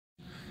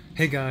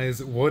Hey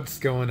guys, what's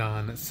going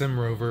on?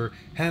 SimRover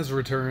has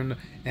returned,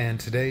 and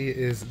today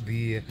is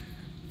the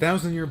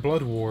Thousand Year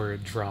Blood War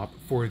drop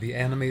for the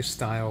anime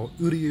style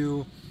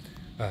URYU,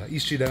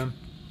 Ishida,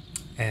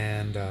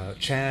 and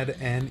Chad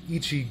and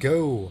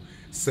ICHIGO.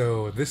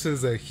 So this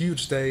is a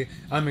huge day.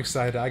 I'm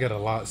excited. I got a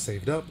lot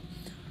saved up,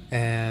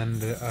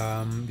 and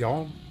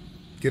y'all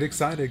get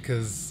excited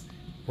because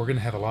we're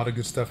gonna have a lot of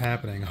good stuff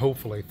happening.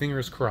 Hopefully,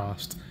 fingers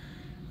crossed,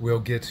 we'll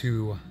get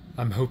to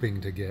I'm hoping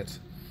to get.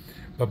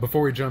 But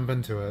before we jump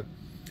into it,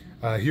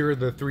 here are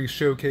the three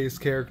showcase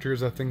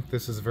characters. I think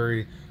this is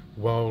very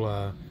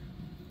well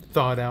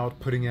thought out,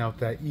 putting out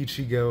that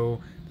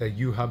Ichigo, that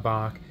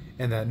Yuhabak,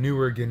 and that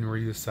newer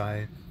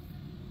Genryusai.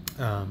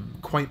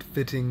 Quite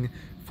fitting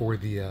for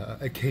the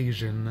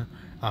occasion,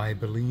 I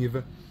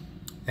believe.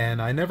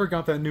 And I never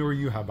got that newer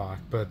Yuhabak,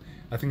 but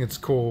I think it's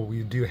cool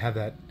we do have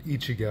that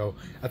Ichigo.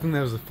 I think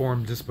that was the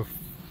form just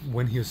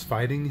when he was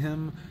fighting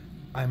him,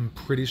 I'm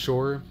pretty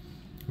sure.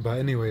 But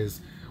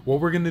anyways, what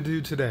we're going to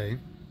do today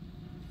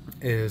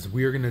is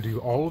we are going to do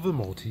all of the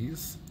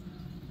multis.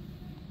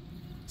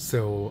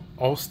 So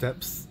all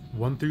steps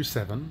 1 through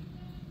 7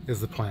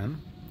 is the plan.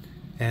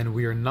 And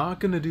we are not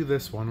going to do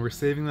this one. We're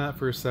saving that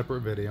for a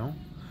separate video.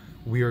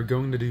 We are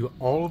going to do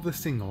all of the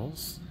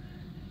singles.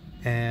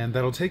 And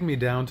that'll take me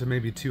down to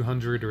maybe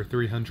 200 or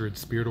 300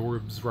 spirit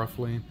orbs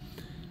roughly.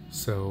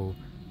 So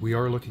we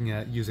are looking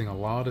at using a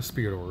lot of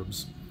spirit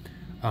orbs.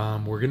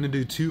 We're going to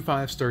do 2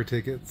 5-star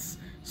tickets.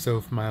 So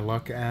if my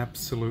luck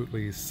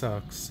absolutely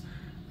sucks,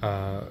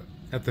 at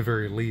the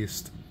very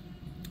least,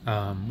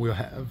 we'll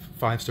have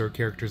 5-star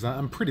characters.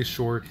 I'm pretty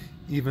sure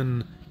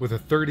even with a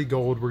 30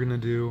 gold we're going to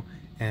do,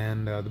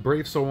 and the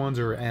Brave Soul ones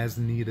are as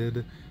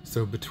needed.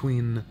 So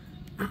between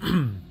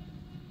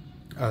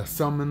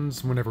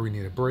summons, whenever we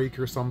need a break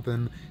or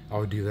something,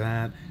 I'll do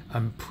that.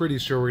 I'm pretty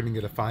sure we're going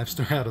to get a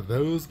 5-star out of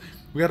those.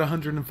 We got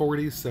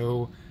 140,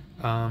 so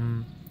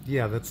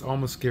yeah, that's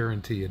almost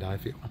guaranteed, I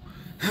feel.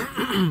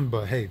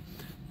 But hey,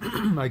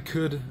 I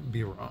could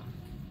be wrong.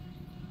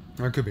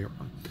 I could be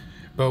wrong.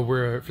 But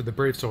for the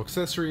Brave Soul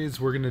accessories,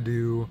 we're going to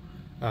do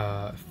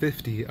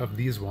 50 of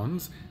these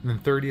ones, and then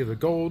 30 of the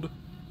gold.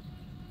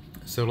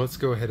 So let's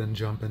go ahead and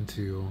jump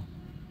into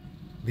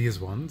these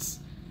ones.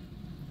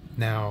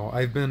 Now,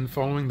 I've been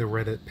following the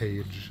Reddit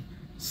page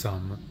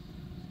some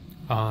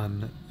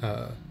on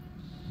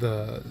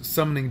the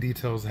summoning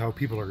details, how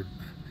people are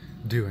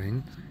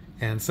doing.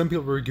 And some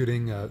people are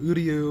getting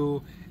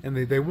URYU, and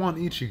they want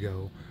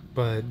Ichigo,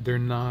 but they're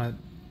not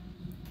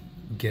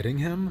getting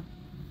him.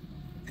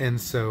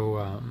 And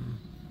so,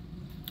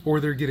 or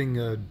they're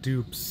getting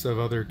dupes of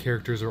other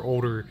characters or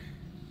older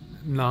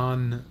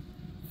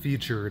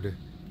non-featured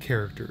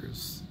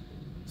characters.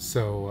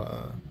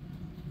 So,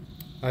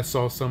 I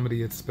saw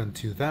somebody had spent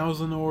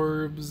 2,000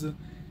 orbs, and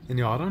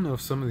I don't know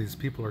if some of these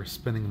people are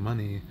spending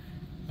money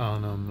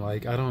on them.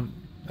 Like, I don't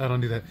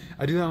do that.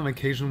 I do that on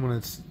occasion when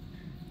it's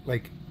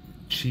like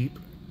cheap,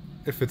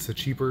 if it's a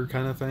cheaper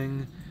kind of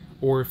thing,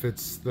 or if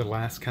it's the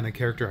last kind of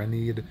character I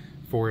need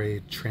for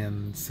a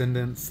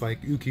transcendence,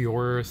 like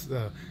Ukiyora's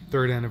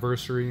 3rd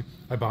anniversary.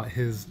 I bought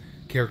his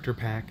character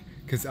pack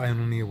because I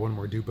only need one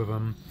more dupe of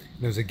him.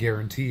 There's a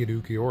guaranteed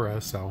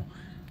Ukiyora, so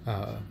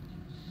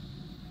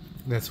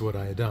that's what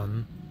I had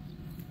done.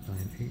 9,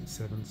 8,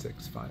 7,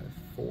 6, 5,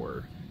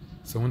 4.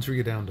 So once we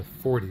get down to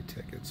 40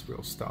 tickets,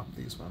 we'll stop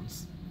these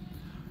ones.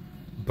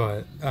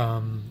 But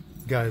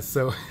guys,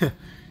 so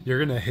you're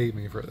gonna hate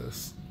me for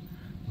this,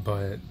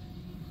 but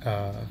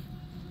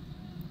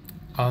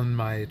on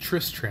my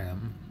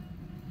Tristram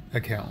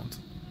account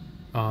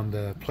on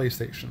the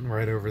PlayStation,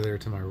 right over there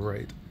to my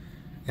right,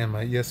 and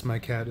my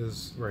cat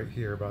is right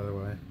here, by the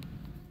way.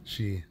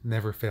 She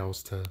never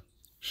fails to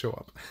show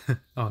up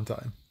on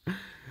time.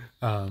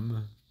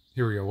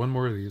 Here we go, one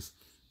more of these.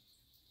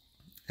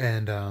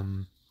 And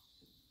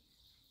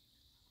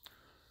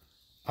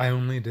I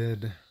only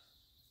did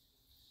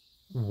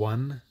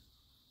one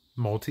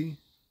multi,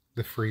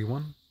 the free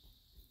one,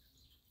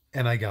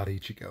 and I got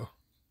Ichigo.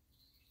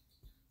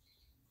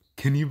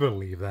 Can you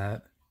believe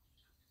that?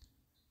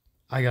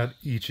 I got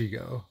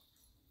Ichigo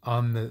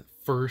on the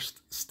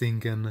first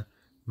stinking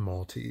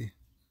multi.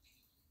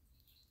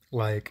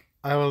 Like,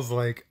 I was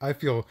like, I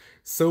feel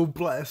so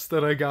blessed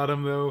that I got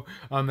him though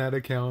on that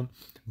account.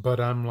 But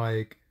I'm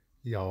like,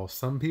 y'all,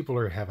 some people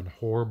are having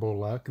horrible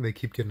luck. They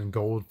keep getting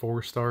gold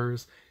 4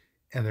 stars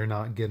and they're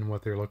not getting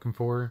what they're looking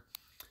for.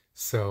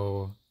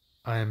 So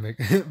I'm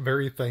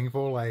very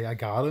thankful I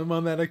got him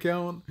on that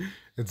account.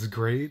 It's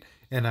great.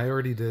 And I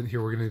already did,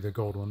 here we're going to do the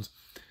gold ones.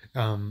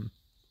 I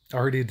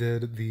already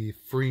did the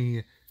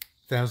free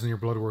 1000 Year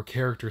Blood War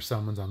character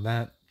summons on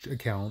that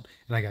account.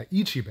 And I got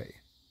Ichibei.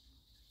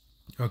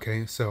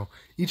 Okay, so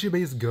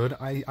Ichibei is good.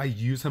 I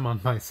use him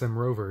on my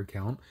SimRover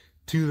account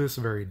to this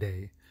very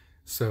day.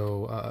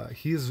 So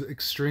he's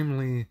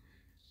extremely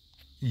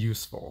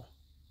useful.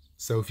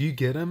 So if you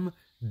get him,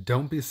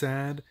 don't be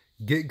sad.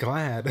 Get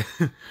glad.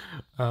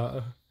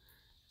 But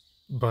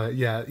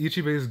yeah,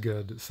 Ichibei is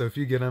good. So if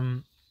you get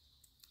him,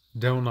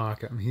 don't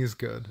knock him. He's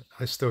good.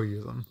 I still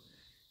use him.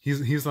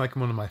 He's like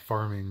one of my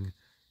farming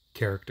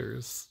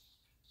characters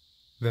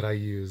that I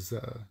use.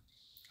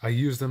 I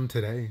use them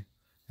today,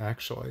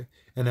 actually.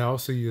 And I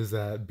also use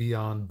that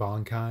Beyond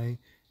Bankai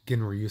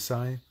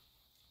Genryusai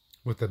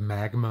with the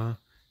magma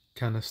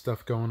kind of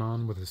stuff going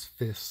on with his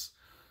fists.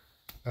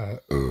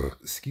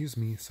 Excuse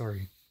me,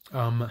 sorry.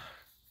 But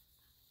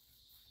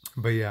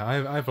yeah,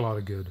 I have a lot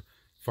of good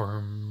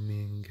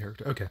farming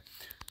character. Okay,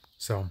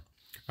 so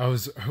I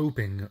was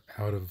hoping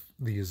out of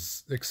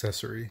these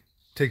accessory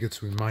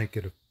tickets we might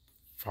get a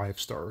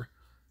 5-star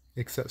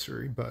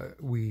accessory,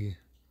 but we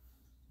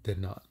did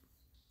not.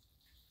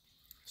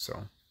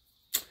 So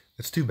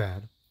it's too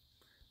bad.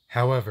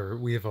 However,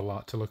 we have a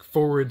lot to look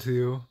forward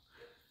to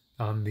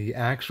on the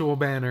actual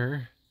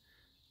banner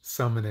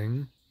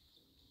summoning.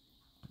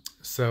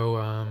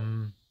 So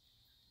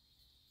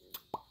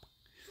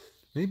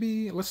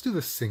maybe let's do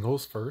the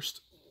singles first.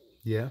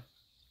 Yeah.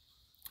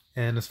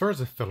 And as far as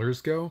the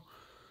fillers go,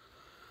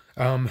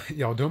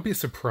 y'all don't be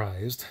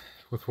surprised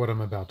with what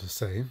I'm about to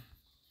say,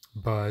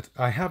 but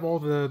I have all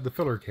the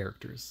filler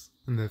characters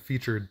in the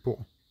featured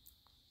pool.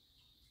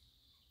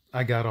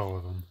 I got all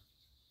of them.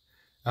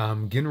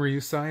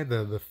 Genryusai,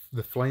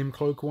 the flame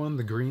cloak one,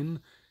 the green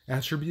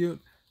attribute,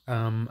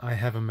 I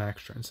have a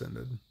max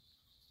transcended.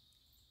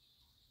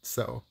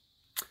 So,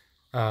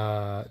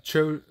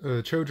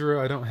 Chodra,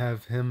 I don't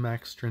have him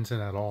max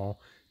transcended at all.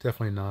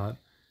 Definitely not.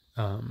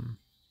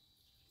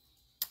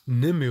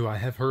 Nimue, I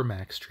have her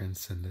max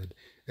transcended.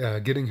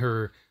 Getting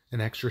her an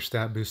extra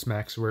stat boost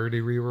max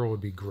rarity reroll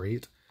would be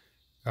great.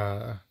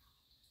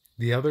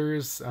 The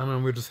others, I don't know,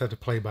 we'll just have to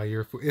play by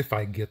ear if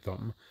I get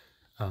them.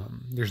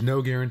 There's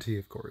no guarantee,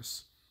 of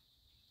course.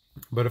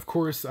 But of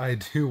course, I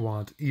do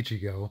want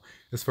ICHIGO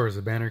as far as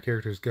the banner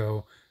characters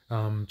go.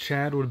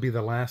 Chad would be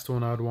the last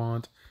one I'd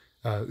want.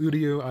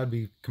 URYU, I'd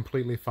be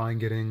completely fine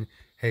getting.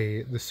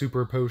 Hey, the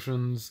super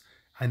potions,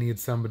 I need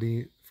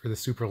somebody for the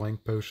super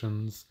length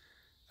potions.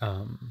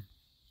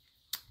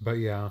 But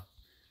yeah,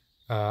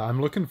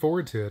 I'm looking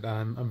forward to it.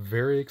 I'm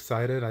very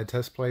excited. I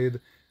test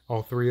played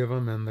all 3 of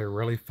them, and they're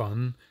really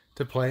fun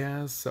to play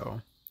as.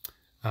 So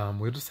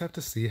we'll just have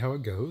to see how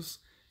it goes.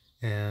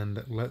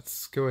 And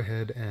let's go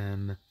ahead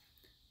and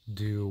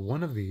do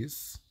one of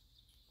these,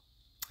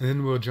 and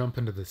then we'll jump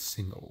into the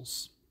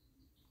singles.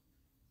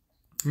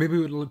 Maybe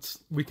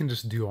we can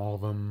just do all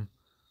of them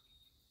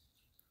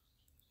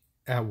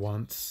at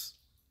once,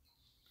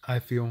 I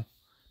feel,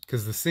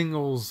 because the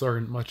singles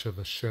aren't much of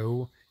a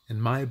show, in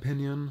my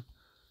opinion.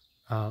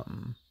 But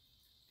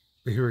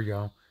here we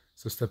go.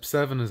 So step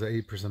 7 is at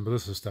 8%, but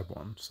this is step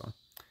 1, so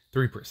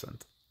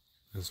 3%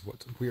 is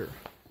what we're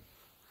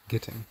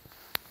getting.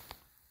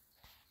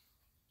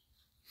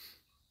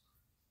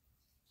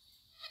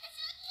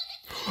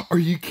 Are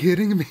you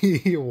kidding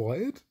me?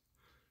 What?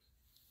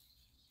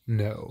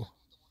 No.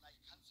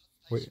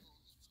 Wait.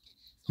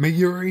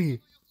 Mayuri!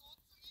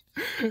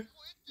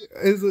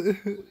 Is it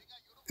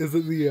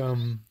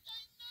the,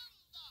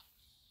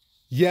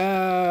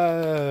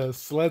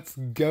 Yes! Let's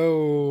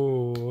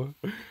go!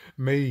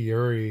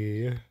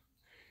 Mayuri.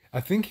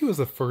 I think he was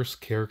the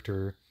first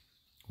character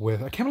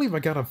with... I can't believe I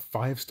got a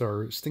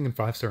 5-star, stinging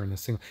 5-star in a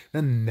single.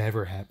 That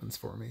never happens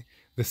for me.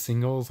 The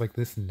singles like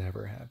this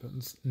never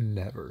happens.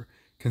 Never.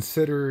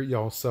 Consider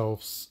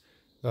yourselves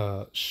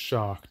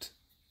shocked.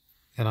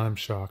 And I'm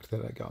shocked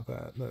that I got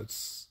that.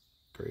 That's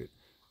great.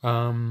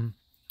 I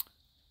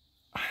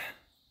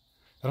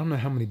don't know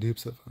how many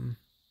dupes of them.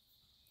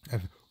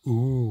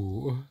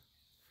 Ooh.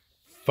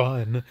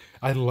 Fun.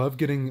 I love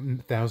getting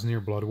 1000 Year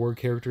Blood War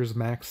characters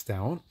maxed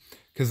out.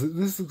 Because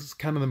this is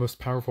kind of the most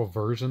powerful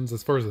versions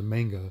as far as the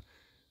manga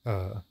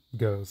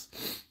goes.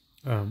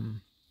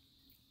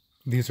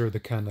 These are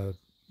the kind of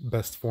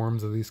best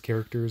forms of these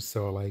characters.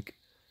 So I like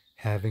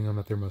having them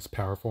at their most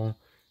powerful.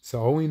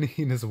 So all we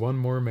need is one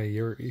more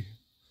Mayuri.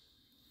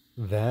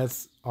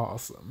 That's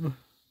awesome.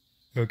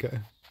 Okay.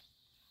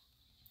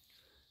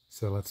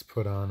 So let's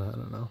put on, I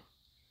don't know,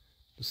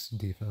 just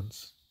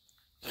defense.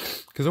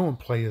 Because I won't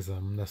play as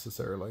them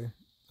necessarily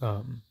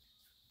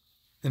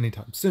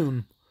anytime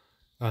soon.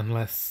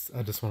 Unless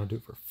I just want to do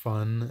it for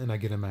fun and I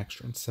get a max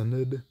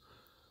transcended.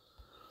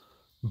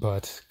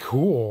 But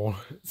cool.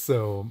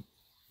 So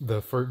the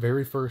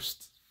very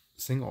first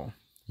single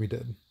we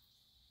did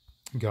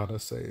got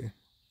us a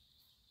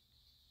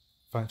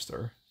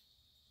 5-star.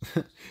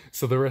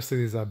 So the rest of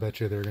these, I bet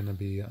you they're going to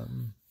be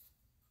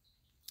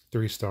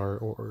 3-star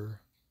or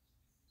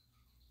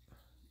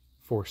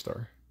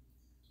 4-star.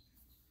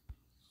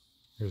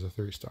 Here's a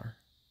 3-star.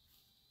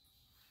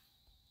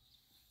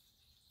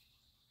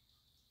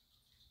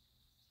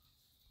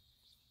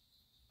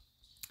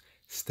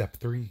 Step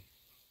 3.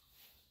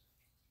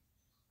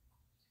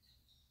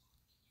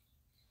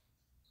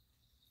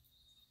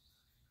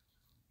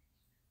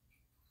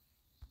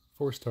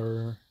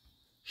 Four-star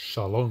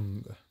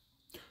Shalong.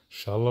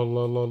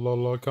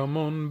 Shalalala, come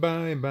on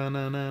by,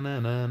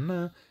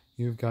 banana.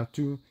 You've got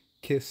to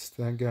kiss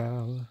that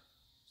gal.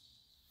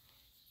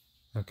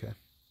 Okay.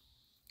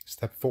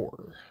 Step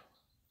 4.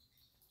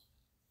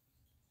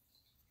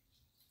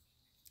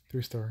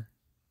 3-star.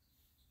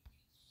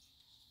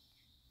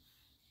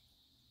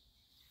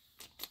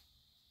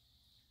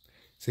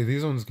 See,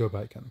 these ones go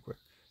by kind of quick.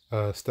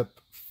 Step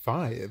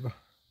 5.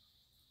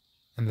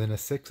 And then a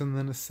 6 and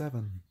then a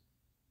 7.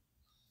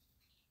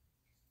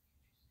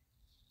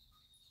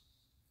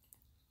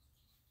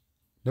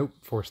 Nope,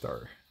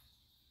 4-star.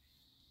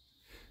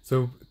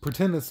 So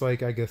pretend it's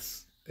like, I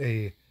guess,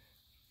 a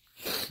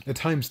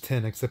times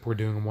 10, except we're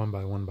doing 1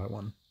 by 1 by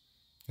 1,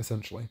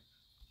 essentially.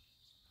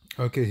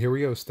 Okay, here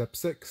we go. Step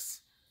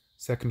 6.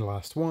 Second to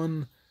last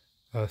one.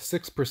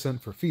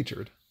 6% for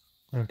featured.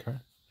 Okay.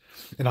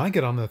 And I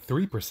get on the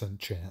 3%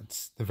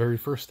 chance. The very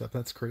first step.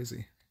 That's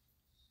crazy.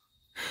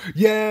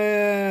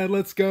 Yeah!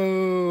 Let's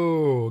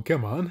go!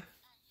 Come on.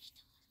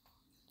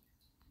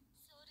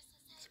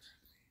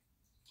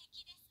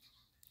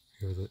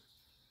 Who is it?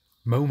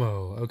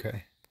 Momo.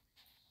 Okay.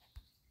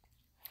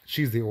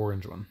 She's the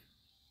orange one.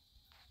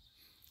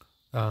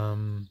 I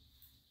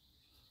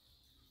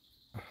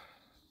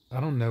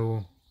don't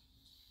know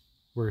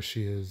where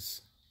she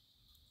is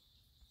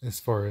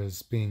as far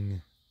as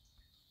being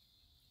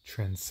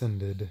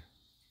transcended.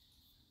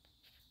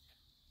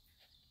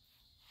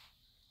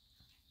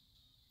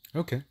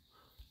 Okay.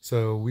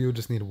 So we would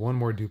just need one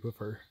more dupe of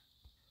her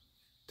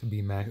to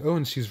be max. Oh,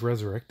 and she's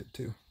resurrected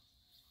too.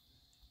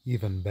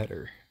 Even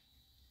better.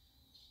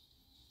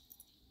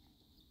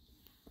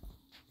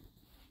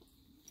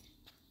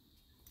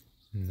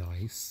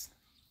 Nice.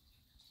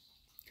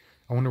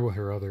 I wonder what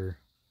her other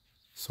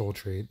soul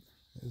trait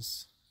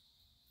is.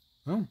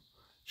 Oh,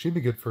 she'd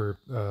be good for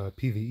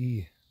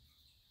PvE.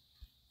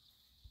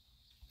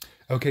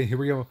 Okay, here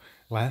we go.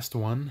 Last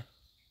one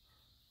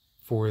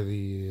for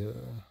the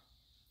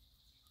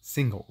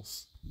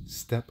singles.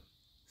 Step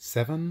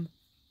 7.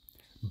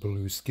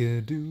 Blue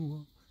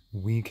skidoo.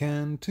 We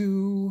can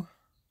too.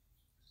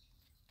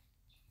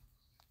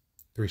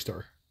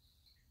 3-star.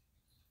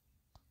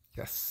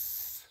 Yes.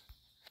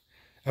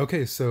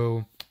 Okay,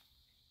 so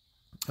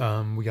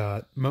we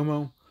got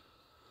Momo,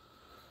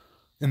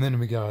 and then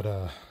we got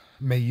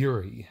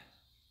Mayuri.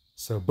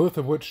 So both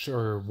of which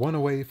are 1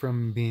 away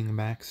from being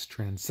max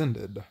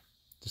transcended.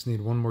 Just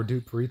need one more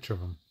dupe for each of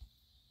them.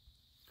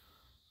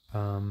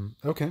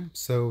 Okay,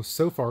 so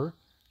far,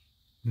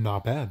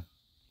 not bad.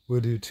 We'll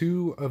do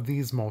 2 of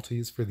these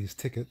multis for these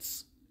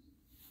tickets.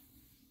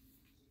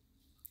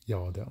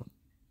 Y'all don't.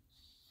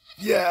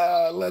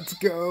 Yeah, let's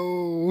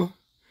go!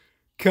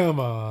 Come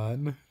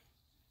on!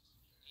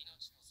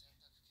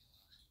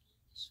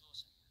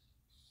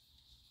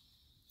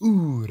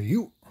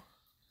 URYU!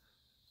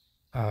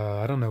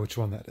 I don't know which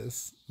one that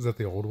is. Is that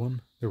the old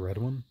one? The red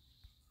one?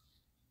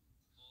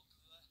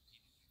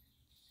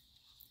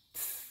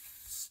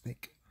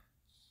 Snake.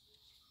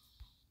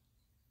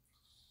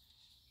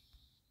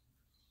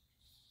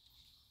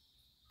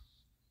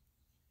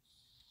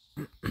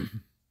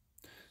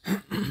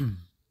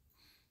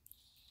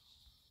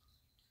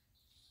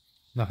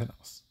 Nothing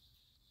else.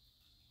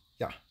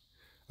 Yeah.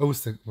 Oh,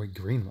 it's the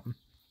green one.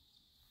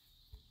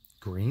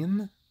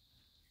 Green?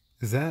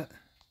 Is that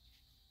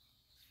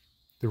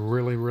the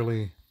really,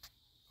 really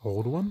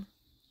old one?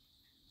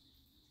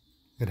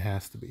 It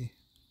has to be.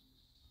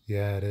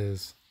 Yeah, it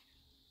is.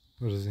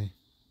 What is he?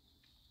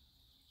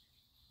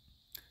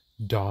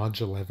 Dodge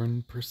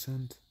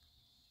 11%?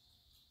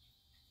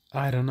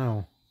 I don't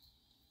know.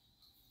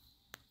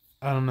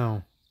 I don't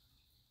know.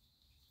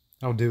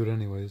 I'll do it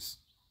anyways.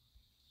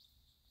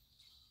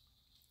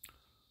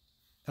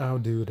 I'll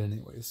do it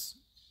anyways.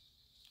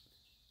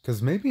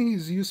 Because maybe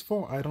he's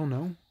useful. I don't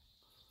know.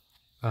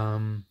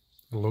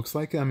 It looks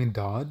like it. I mean,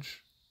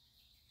 dodge.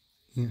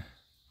 Yeah.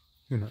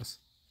 Who knows?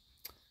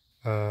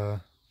 I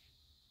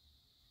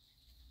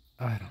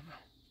don't know.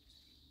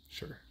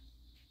 Sure.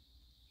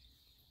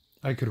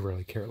 I could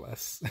really care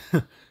less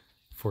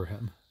for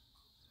him.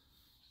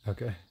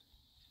 Okay.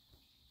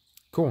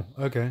 Cool.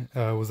 Okay.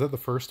 Was that the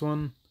first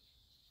one?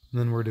 And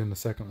then we're doing the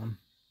second one.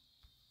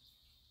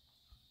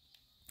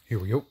 Here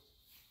we go.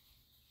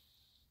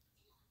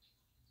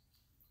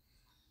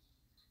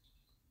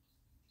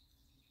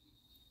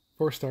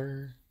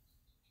 Four-star.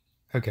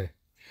 Okay.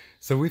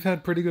 So we've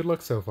had pretty good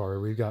luck so far.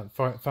 We've got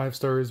 5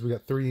 stars. We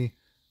got 3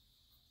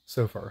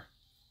 so far.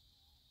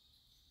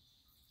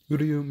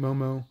 URYU,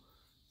 Momo,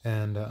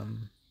 and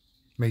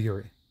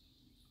Mayuri.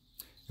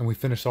 And we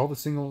finished all the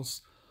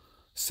singles.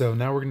 So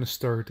now we're going to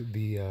start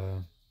the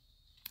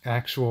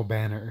actual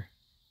banner.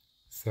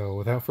 So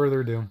without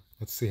further ado,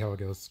 let's see how it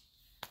goes.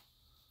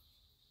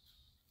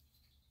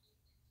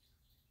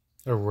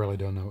 I really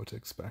don't know what to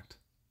expect.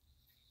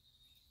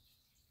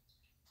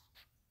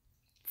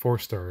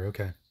 4-star,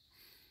 okay.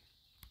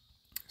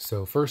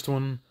 So first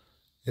one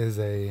is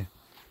a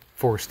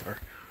 4-star.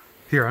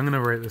 Here, I'm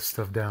gonna write this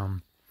stuff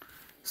down.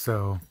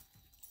 So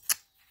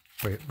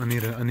wait, I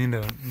need a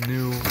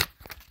new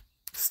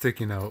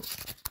sticky note.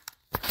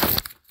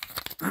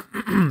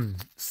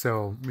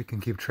 So we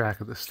can keep track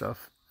of this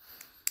stuff.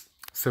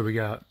 So we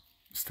got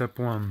step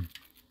 1.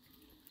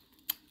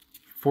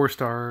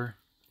 4-star.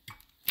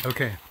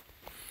 Okay.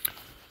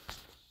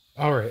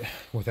 Alright,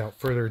 without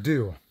further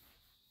ado,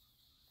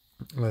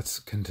 let's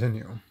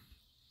continue.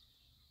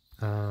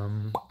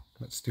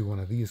 Let's do one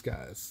of these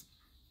guys.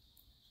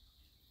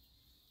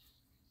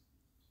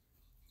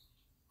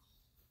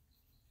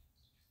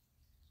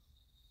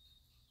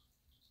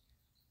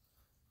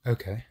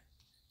 Okay.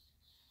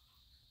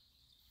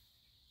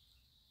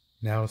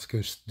 Now let's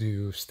go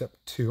do step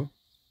 2.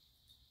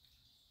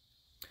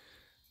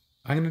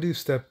 I'm going to do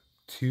step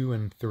 2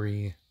 and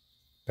 3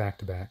 back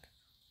to back.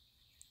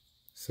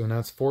 So now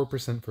it's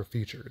 4% for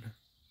featured.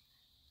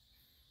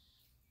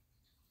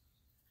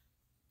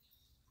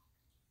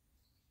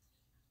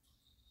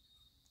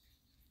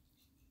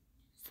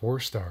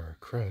 Four-star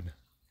cred.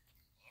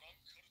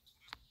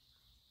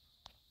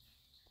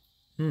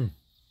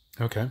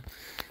 Okay.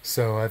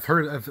 So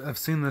I've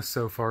seen this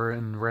so far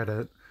in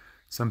Reddit.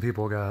 Some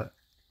people got,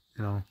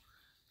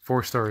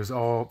 4 stars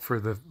all for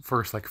the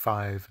first like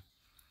 5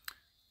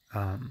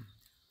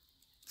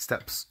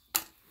 steps,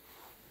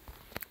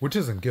 which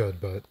isn't good,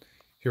 but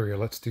here we go.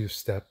 Let's do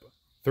step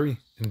 3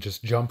 and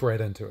just jump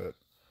right into it.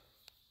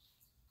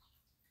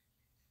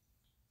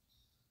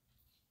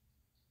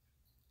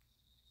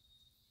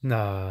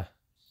 Nah.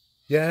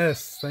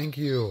 Yes, thank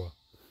you.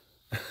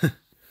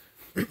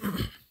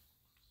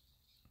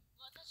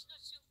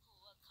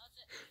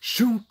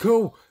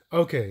 Shunko!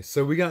 Okay,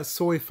 so we got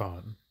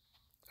Soifan.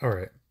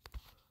 Alright.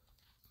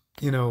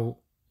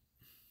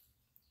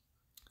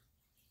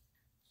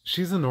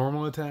 She's a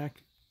normal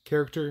attack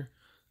character,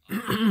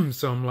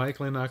 so I'm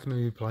likely not going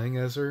to be playing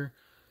as her,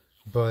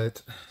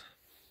 but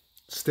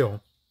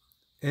still,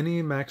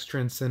 any max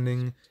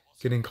transcending,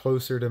 getting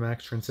closer to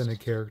max transcended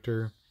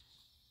character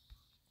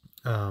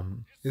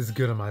is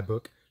good in my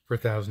book for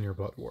 1,000 Year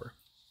Blood War.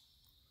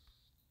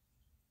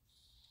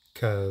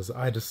 Because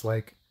I just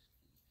like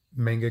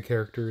manga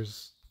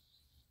characters,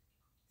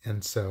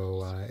 and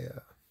so I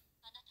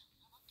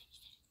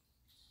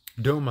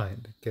don't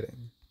mind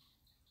getting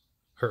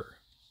her.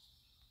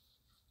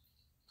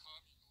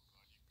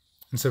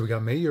 And so we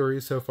got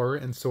Mayuri so far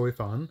and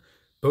Soifan,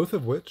 both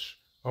of which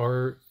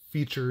are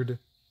featured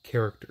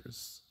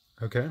characters.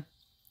 Okay?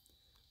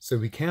 So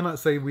we cannot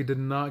say we did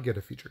not get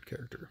a featured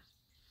character.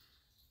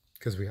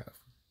 Because we have.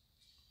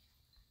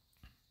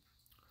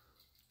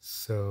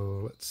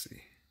 So let's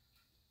see.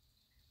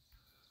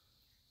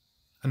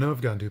 I know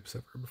I've gotten dupes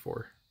of her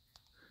before.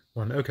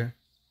 1, okay.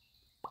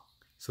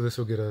 So this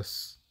will get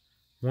us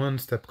 1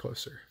 step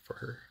closer for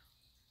her.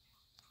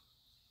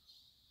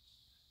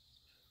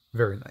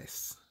 Very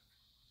nice.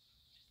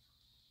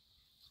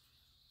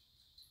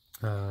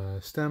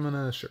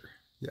 Stamina, sure.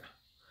 Yeah,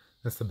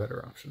 that's the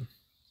better option.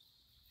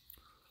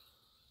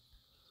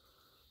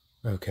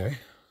 Okay.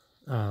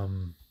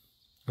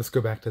 Let's go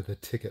back to the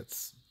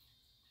tickets.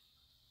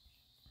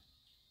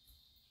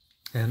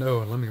 And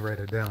let me write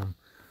it down.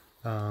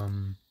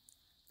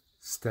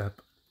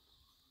 Step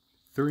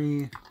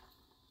 3,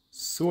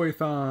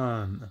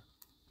 Soifan.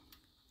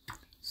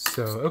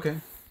 So, okay,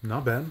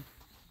 not bad.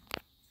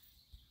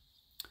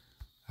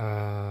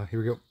 Here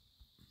we go.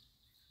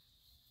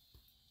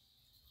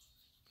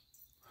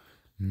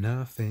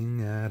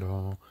 Nothing at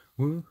all.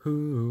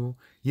 Woohoo.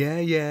 Yeah,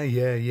 yeah,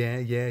 yeah, yeah,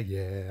 yeah,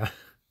 yeah.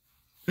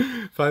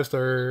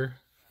 5-star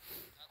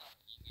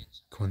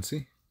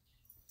Quincy.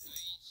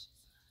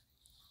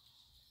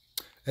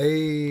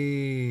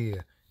 Hey,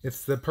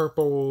 it's the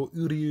purple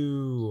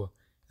URYU.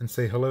 And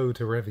say hello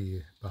to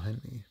Revi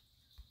behind me.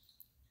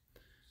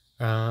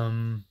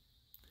 I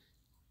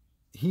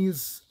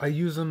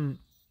use him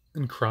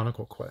in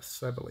Chronicle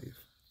quests, I believe.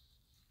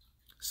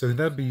 So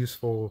that'd be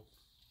useful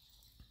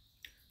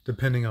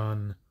depending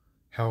on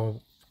how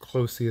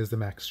close he is to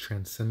max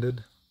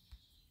transcended.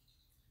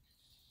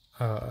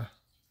 I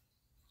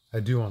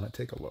do want to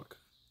take a look.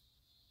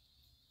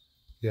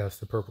 Yeah, it's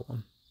the purple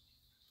one.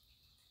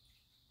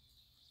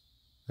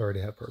 I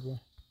already have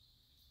purple.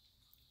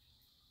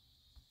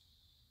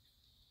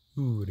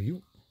 Ooh, do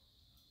you?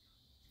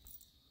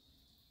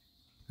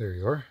 There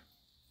you are.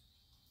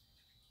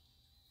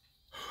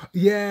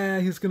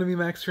 Yeah, he's gonna be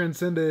max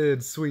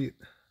transcended. Sweet.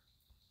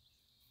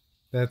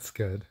 That's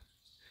good.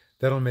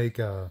 That'll make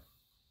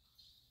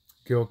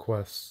Guild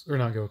Quest, or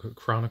not Guild,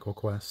 Chronicle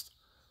Quest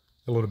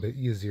a little bit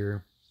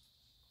easier.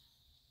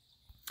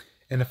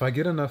 And if I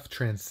get enough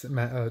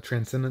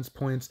Transcendence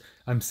points,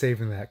 I'm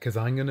saving that, because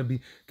I'm going to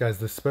be... Guys,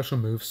 the special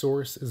move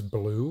source is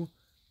blue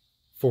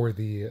for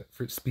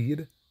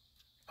speed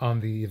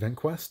on the event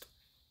quest.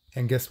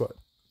 And guess what?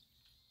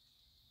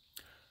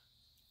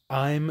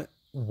 I'm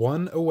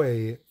 1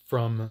 away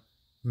from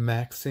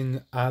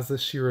maxing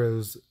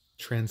Azashiro's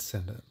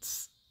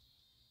Transcendence.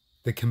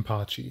 The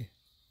Kenpachi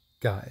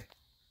guy.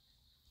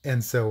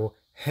 And so,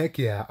 heck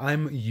yeah,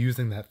 I'm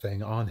using that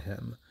thing on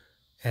him.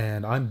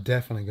 And I'm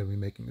definitely going to be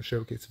making a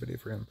showcase video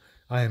for him.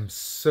 I am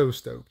so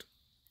stoked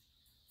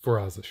for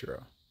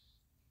Azashiro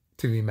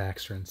to be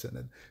max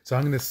transcended. So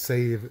I'm going to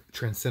save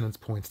Transcendence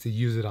points to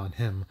use it on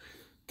him,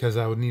 because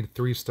I would need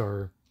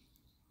 3-star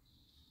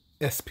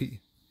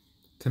SP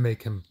to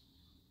make him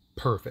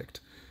perfect.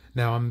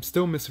 Now, I'm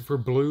still missing for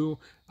blue.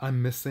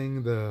 I'm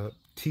missing the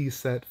T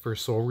set for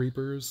Soul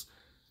Reapers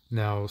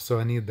now, so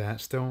I need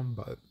that still.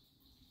 But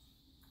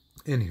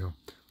anywho,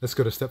 let's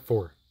go to step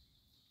 4.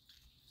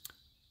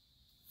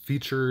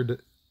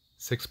 Featured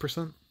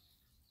 6%.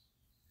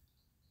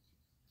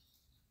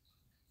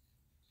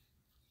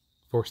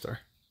 4-star.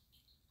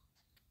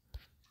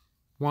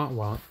 Want,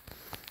 want.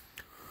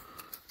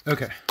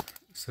 Okay,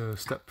 so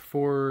step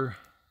 4.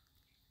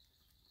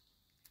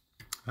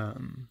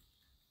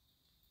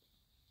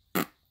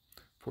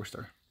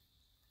 4-star.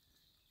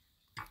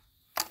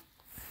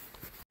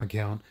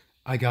 Account.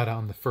 I got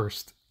on the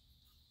first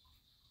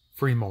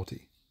free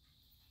multi.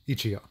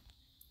 ICHIGO.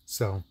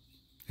 So,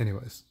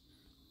 anyways.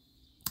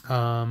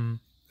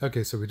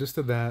 Okay, so we just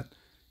did that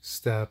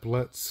step.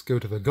 Let's go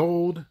to the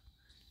gold.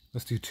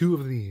 Let's do 2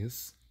 of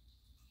these.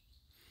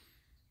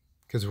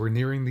 Because we're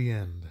nearing the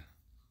end.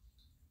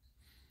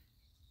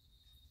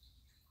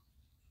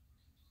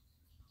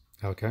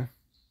 Okay.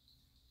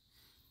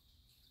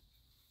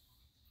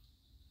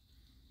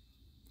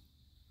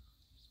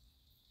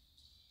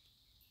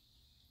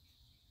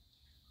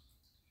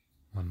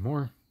 One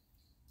more.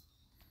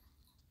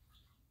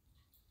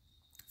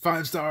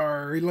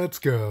 5-star! Let's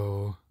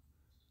go!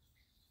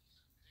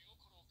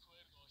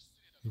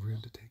 We're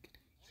going to take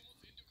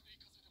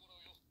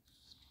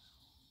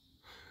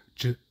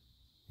it.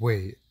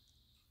 Wait.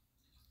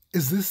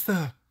 Is this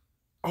the...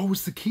 Oh,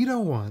 it's the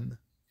keto one.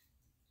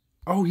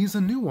 Oh, he's a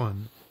new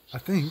one, I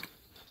think.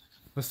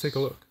 Let's take a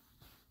look.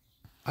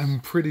 I'm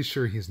pretty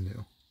sure he's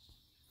new.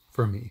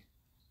 For me.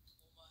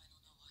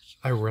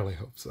 I really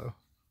hope so.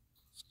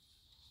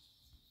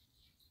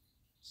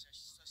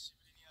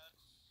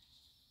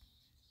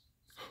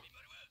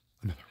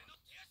 Another one.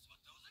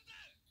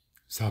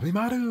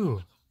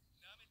 Sabimaru!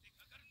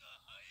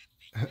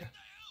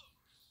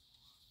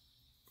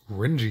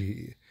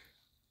 Renji.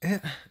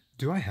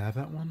 Do I have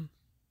that one?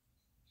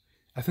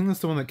 I think that's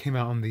the one that came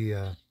out on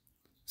the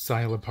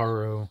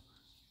Silaparo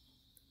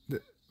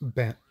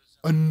band.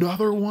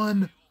 Another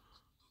one?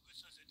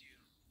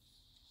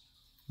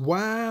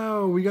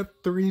 Wow, we got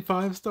 3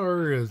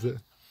 5-stars.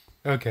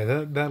 Okay,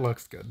 that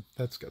looks good.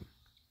 That's good.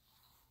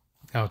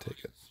 I'll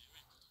take it.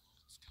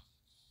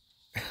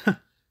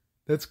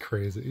 That's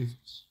crazy.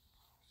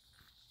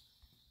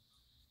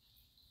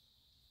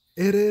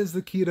 It is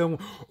the keto.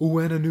 Oh,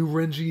 and a new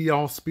Renji,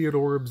 all Spirit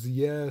Orbs.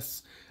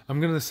 Yes. I'm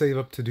going to save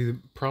up to do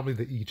probably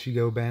the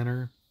ICHIGO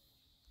banner.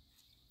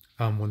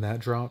 When that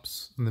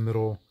drops in the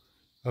middle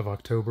of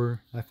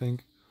October, I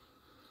think.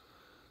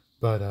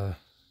 But,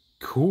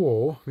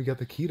 cool. We got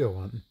the keto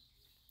one.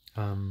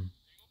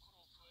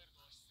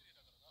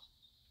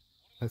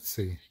 Let's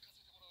see.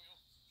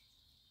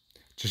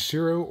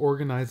 Jashiro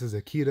organizes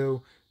a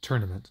keto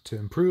tournament to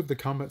improve the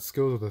combat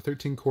skills of the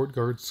 13 court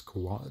guard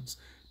squads.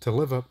 To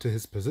live up to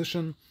his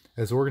position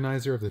as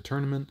organizer of the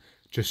tournament,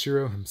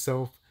 Jashiro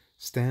himself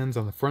stands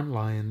on the front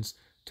lines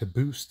to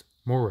boost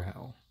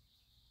morale.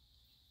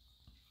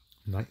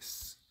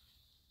 Nice.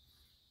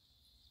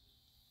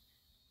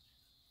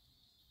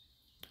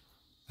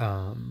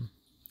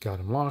 Got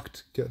him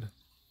locked. Good.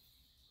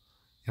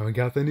 And we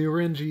got the new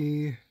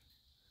Renji.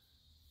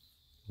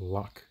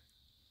 Lock.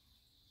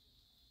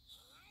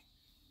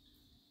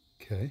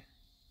 Okay.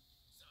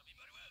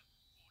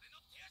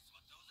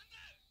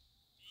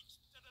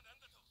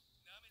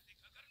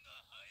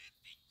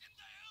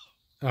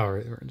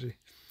 Alright, Renji.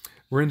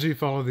 Renji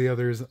followed the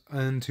others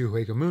into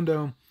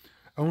Huegamundo,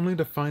 only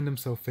to find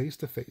himself face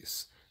to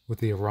face with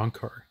the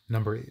Arankar,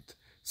 number 8,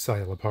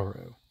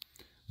 Silaparo.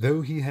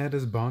 Though he had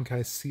his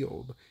Bankai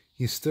sealed,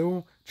 he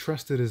still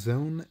trusted his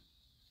own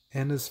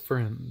and his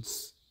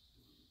friends'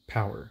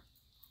 power.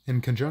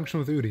 In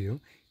conjunction with URYU,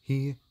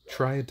 he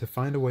tried to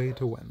find a way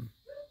to win.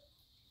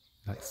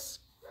 Nice.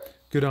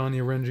 Good on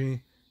you,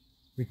 Renji.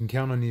 We can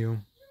count on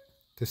you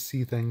to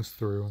see things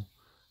through.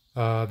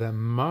 That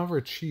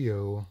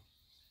Mavrachio...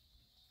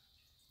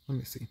 Let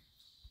me see.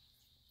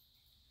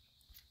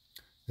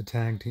 The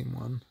tag team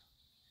one.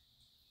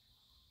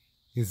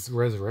 He's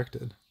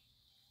resurrected.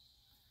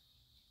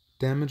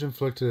 Damage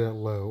inflicted at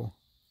low.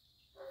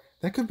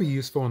 That could be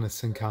useful in a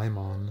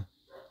Senkaimon,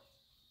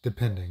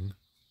 depending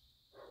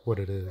what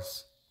it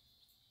is.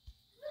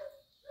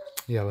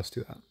 Yeah, let's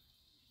do that.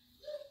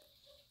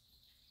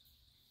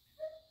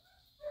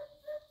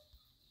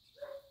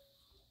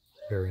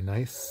 Very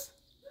nice.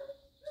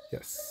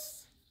 Yes.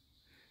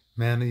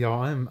 Man,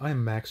 y'all,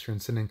 I'm max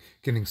transcending,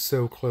 getting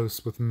so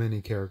close with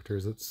many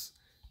characters. It's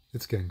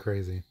getting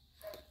crazy.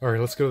 All right,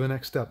 let's go to the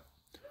next step.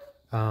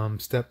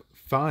 Step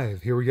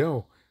 5. Here we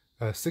go.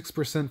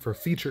 6% for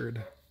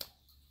featured.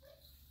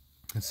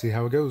 Let's see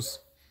how it goes.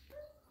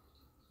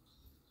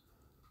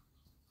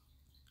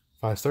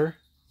 5-star?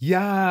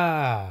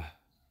 Yeah!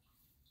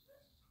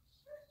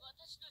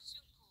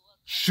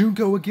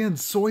 Shunko again!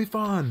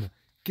 Soifan!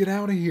 Get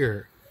out of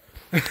here!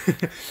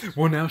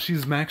 Well, now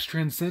she's max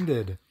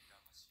transcended.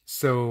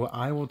 So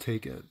I will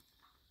take it.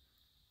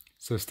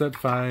 So step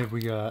 5,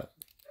 we got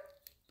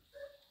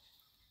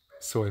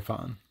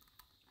Soifan.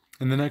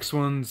 And the next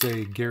one's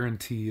a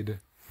guaranteed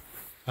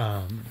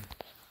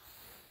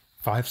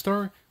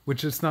 5-star,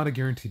 which is not a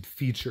guaranteed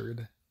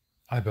featured,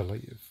 I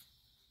believe.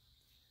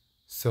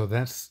 So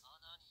that's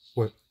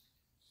what...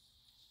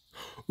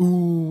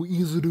 Ooh,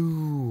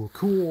 Izuru!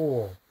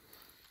 Cool!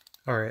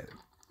 Alright,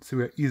 so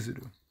we got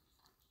Izuru.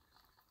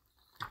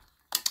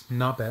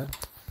 Not bad.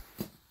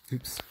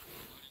 Oops.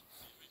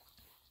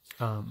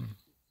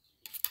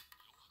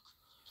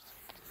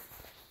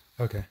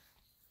 Okay.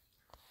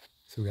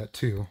 So we got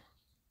 2.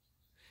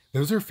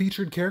 Those are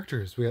featured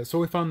characters. We got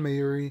Soifan,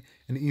 Mayuri,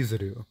 and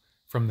Izuru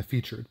from the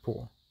featured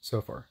pool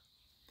so far.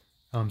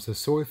 So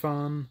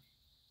Soifan,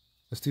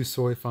 let's do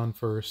Soifan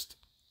first,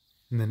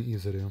 and then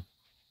Izuru.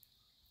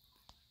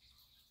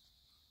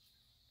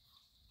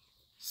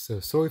 So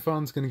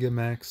Soifan's gonna get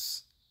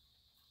max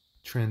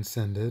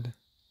transcended.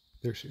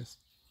 There she is.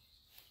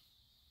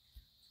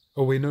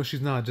 Oh wait, no,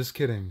 she's not. Just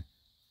kidding,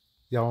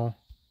 y'all.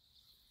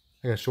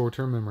 I got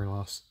short-term memory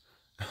loss.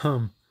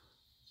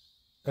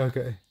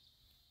 Okay.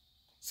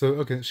 So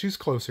okay, she's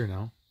closer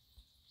now.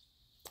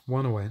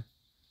 1 away.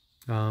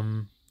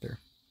 There.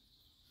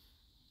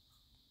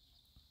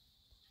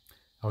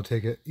 I'll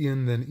take it.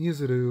 And then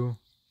Izuru.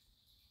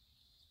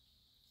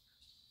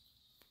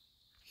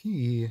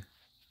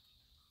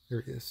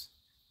 There he is.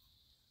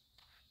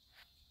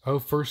 Oh,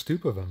 first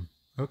dupe of him.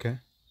 Okay.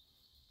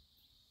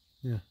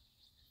 Yeah.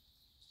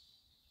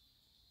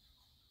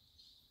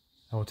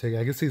 I will take it.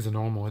 I guess he's a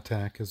normal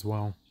attack as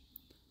well.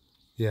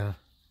 Yeah.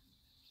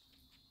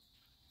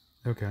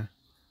 Okay.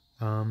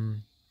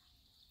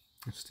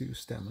 Let's do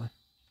stamina.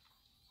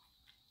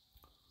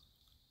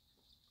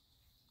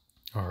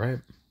 Alright.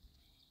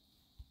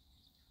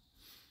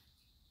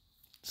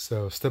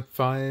 So step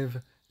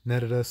 5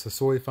 netted us a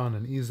Soifan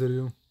and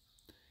Izuru.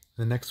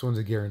 The next one's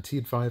a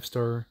guaranteed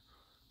 5-star.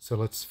 So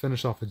let's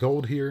finish off the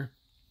gold here.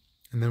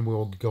 And then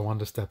we'll go on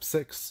to step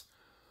 6.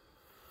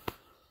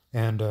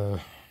 And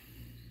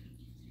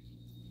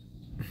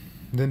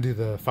then do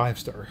the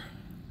 5-star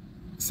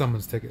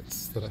summons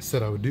tickets that I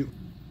said I would do.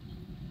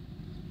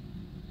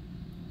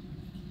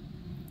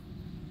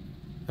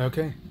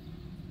 Okay.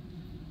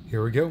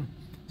 Here we go.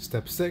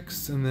 Step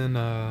 6, and then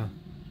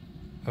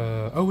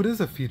oh, it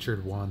is a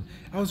featured one.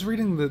 I was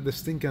reading the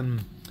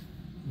stinking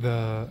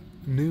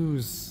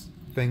news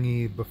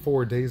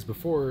thingy days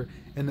before,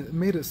 and it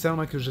made it sound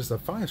like it was just a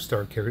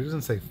 5-star character. It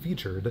doesn't say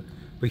featured,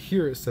 but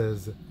here it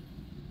says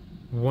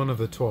one of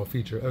the 12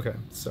 featured. Okay,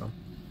 so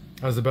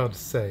I was about to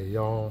say,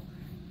 y'all.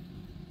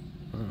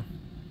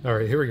 All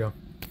right, here we go.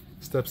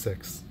 Step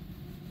 6.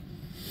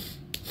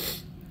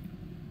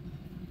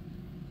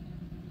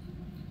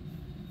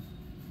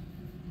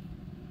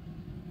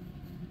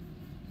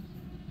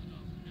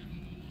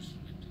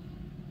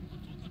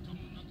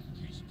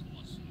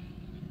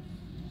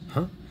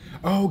 Huh?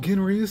 Oh,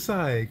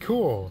 Genryusai.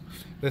 Cool.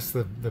 That's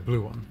the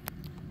blue one.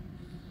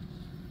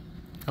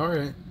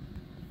 Alright.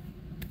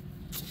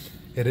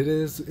 It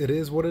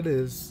is what it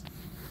is.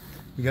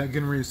 We got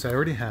Genryusai. I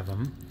already have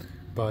him.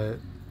 But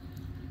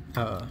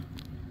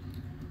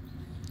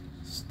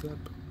step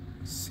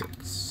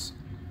 6.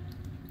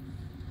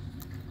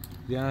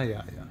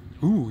 Yeah.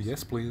 Ooh,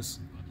 yes please.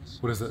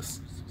 What is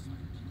this?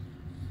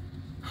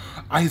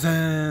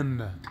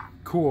 Aizen!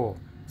 Cool.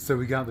 So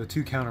we got the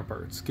 2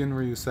 counterparts.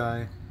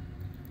 Genryusai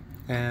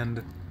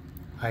and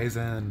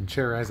Aizen,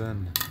 Chair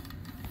Aizen.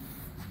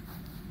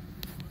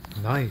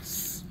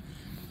 Nice.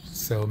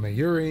 So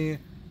Mayuri,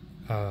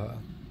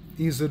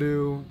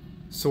 Izuru,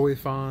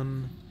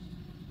 Soifan,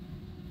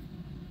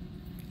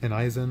 and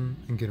Aizen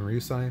and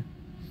Genryusai.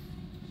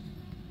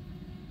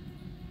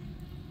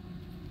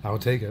 I'll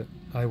take it.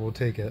 I will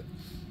take it.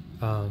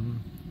 Blue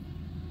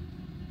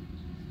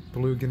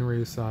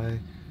Genryusai.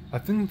 I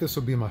think this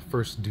will be my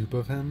first dupe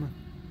of him.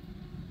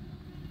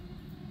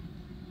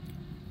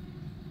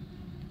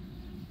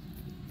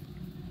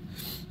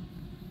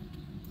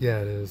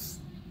 Yeah, it is.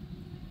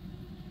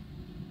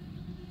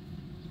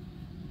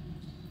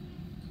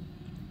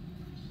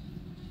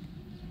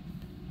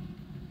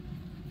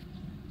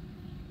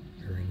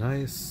 Very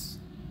nice.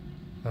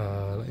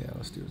 Yeah,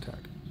 let's do attack.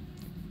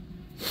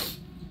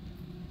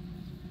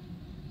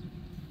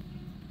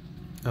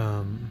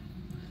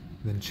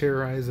 Then Chair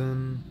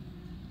Aizen.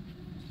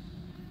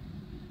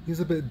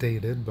 He's a bit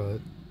dated, but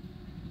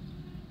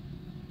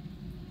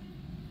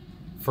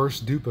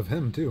first dupe of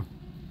him too.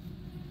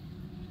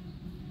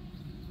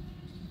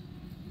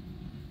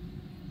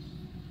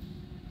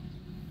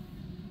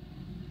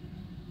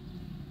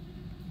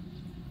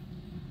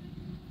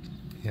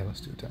 Yeah,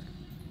 let's do attack.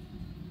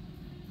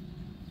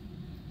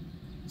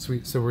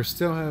 Sweet. So we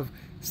still have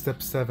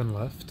step 7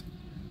 left.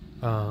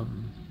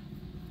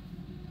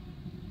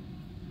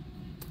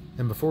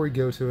 And before we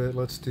go to it,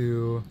 let's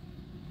do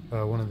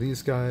one of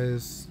these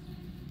guys.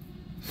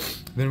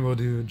 Then we'll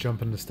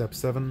jump into step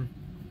 7.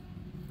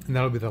 And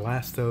that'll be the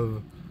last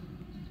of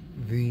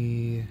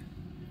the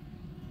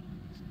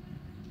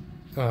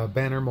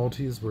banner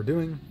multis we're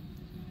doing.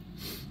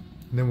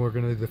 And then we're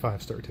going to do the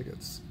 5-star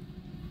tickets.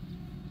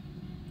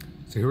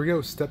 So here we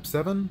go, step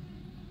 7.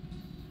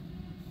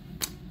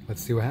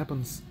 Let's see what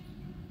happens.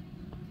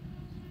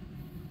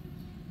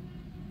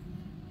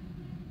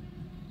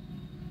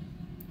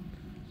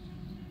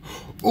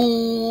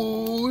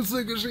 Oh,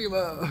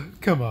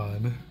 Tsukushima! Come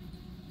on.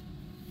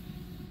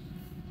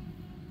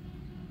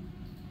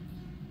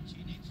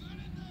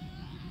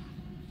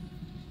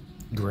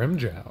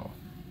 Grimjow.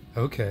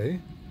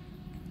 Okay.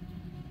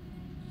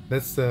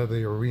 That's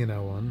the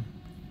arena one.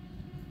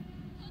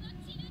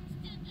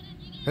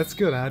 That's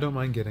good, I don't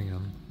mind getting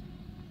him.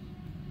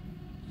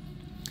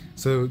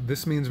 So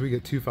this means we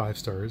get 2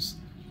 5-stars.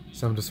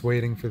 So I'm just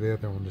waiting for the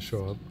other one to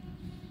show up.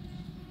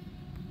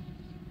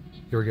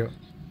 Here we go.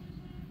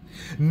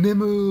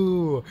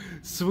 Nimue!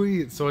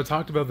 Sweet! So I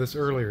talked about this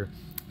earlier.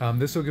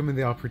 This will give me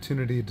the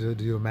opportunity to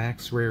do a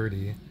max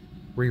rarity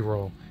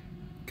reroll.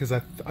 Because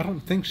I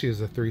don't think she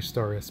is a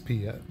 3-star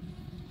SP yet.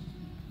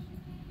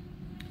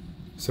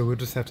 So we'll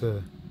just have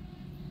to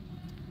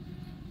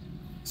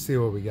see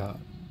what we got.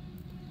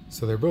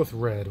 So they're both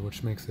red,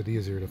 which makes it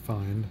easier to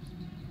find.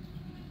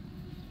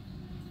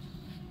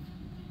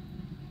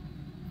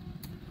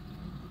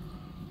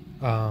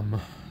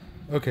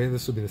 Okay,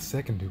 this will be the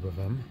second dupe of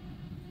him.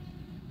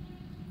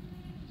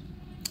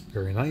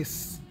 Very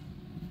nice.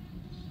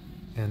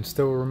 And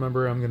still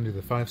remember, I'm going to do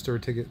the 5-star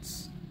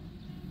tickets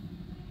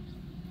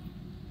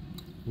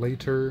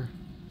later.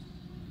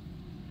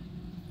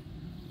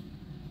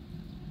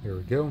 There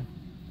we go.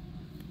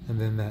 And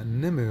then that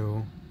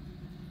Nimue,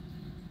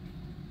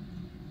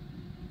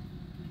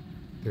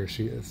 there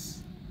she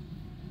is.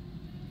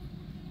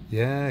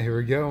 Yeah, here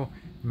we go.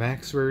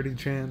 Max rarity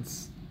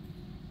chance.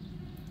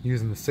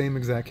 Using the same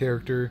exact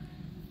character.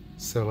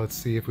 So let's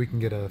see if we can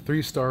get a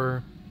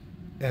 3-star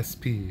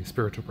SP,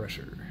 Spiritual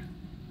Pressure.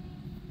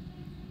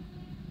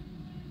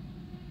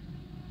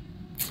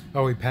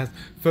 Oh, he passed.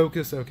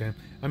 Focus, okay.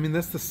 I mean,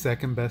 that's the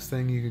second best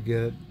thing you could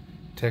get,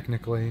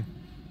 technically.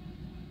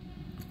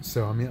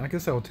 So, I mean, I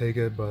guess I'll take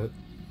it, but,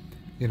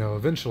 you know,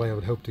 eventually I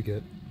would hope to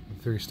get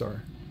a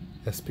 3-star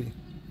SP.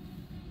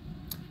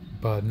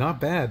 But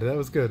not bad. That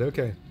was good.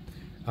 Okay.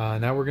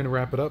 Now we're going to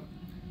wrap it up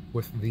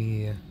with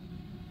the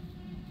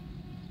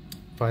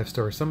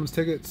 5-star summons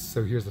tickets.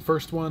 So here's the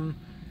first one.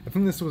 I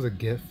think this was a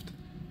gift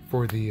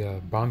for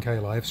the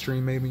Bankai live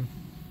stream, maybe.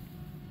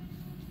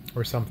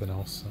 Or something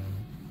else.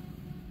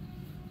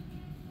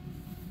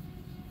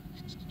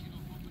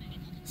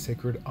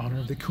 Sacred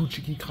Honor of the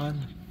Kuchiki Clan.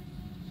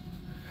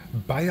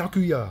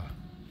 Byakuya.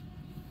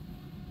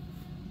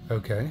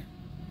 Okay.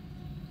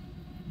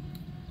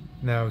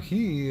 Now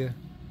he...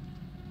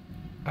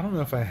 I don't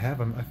know if I have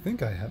him. I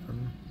think I have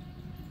him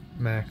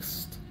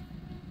maxed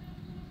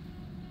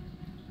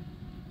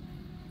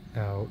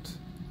out.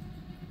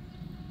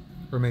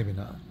 Or maybe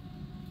not.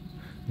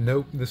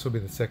 Nope, this will be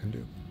the second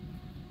dupe.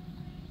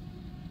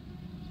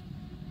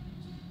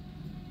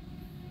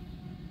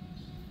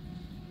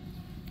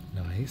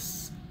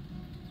 Nice.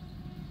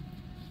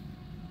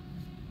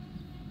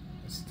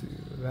 Let's do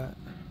that.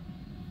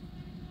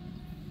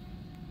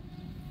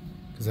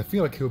 Because I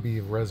feel like he'll be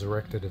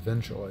resurrected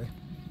eventually.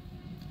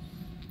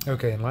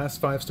 Okay, and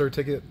last 5-star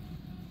ticket.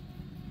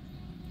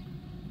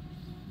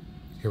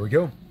 Here we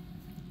go.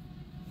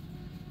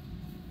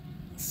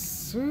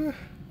 So...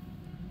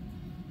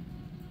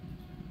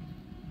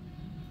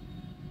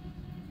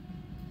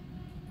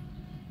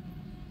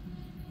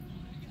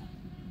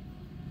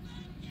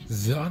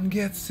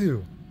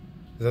 Zangetsu!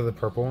 Is that the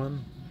purple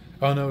one?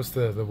 Oh no, it's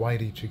the white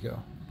Ichigo.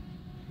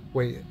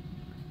 Wait.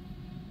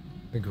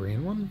 The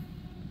green one?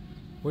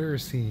 Where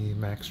is he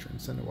max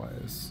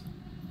transcendent-wise?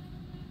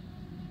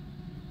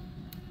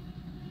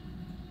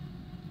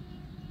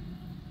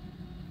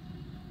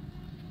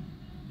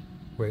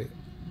 Wait.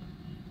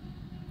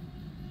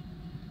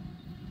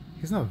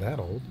 He's not that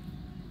old.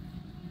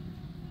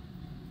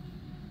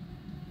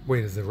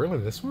 Wait, is it really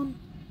this one?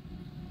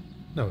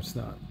 No, it's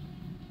not.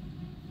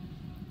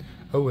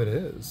 Oh, it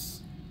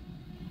is.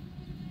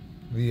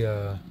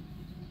 The,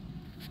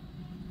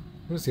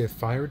 what is he, a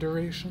fire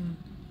duration?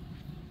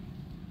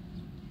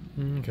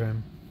 Okay.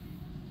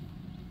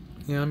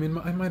 Yeah, I mean,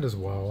 I might as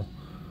well.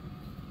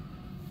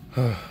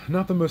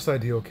 Not the most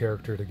ideal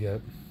character to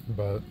get,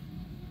 but,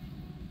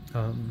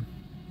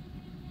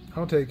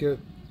 I'll take it.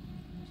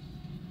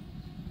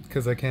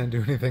 Because I can't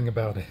do anything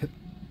about it.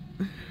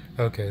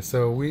 Okay,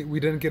 so we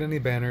didn't get any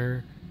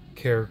banner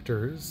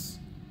characters.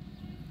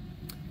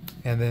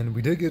 And then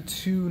we did get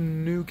 2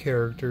 new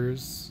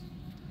characters.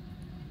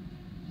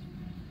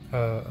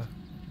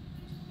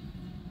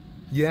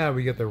 Yeah,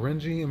 we got the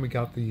Renji and we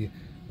got the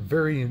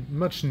very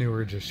much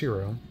newer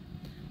Jashiro.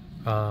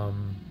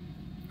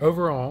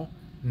 Overall,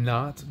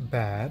 not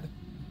bad.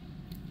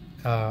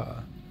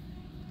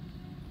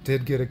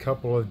 Did get a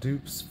couple of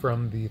dupes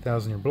from the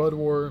 1,000 Year Blood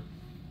War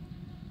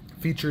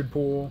featured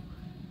pool.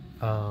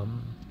 But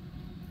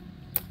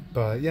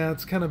yeah,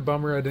 it's kind of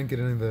bummer I didn't get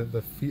any of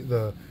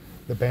the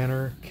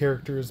banner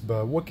characters,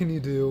 but what can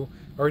you do?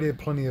 I already have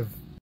plenty of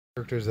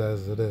characters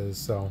as it is,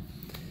 so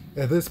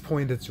at this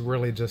point it's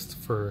really just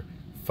for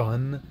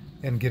fun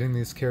and getting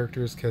these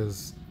characters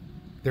because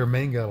they're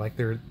manga, like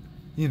they're,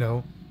 you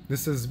know,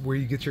 this is where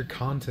you get your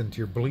content,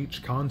 your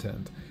Bleach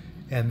content,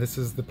 and this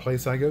is the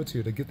place I go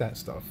to get that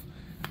stuff.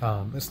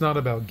 It's not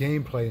about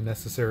gameplay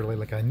necessarily,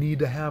 like I need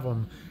to have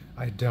them.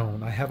 I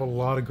don't. I have a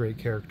lot of great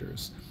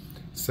characters,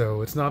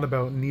 so it's not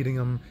about needing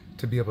them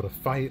to be able to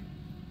fight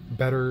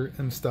better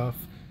and stuff.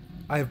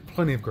 I have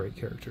plenty of great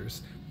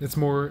characters. It's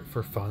more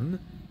for fun,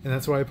 and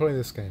that's why I play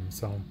this game.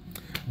 So,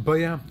 but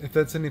yeah, if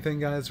that's anything,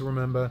 guys,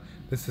 remember,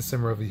 this is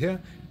Simmer over here,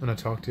 and I'll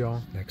talk to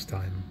y'all next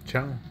time.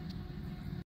 Ciao.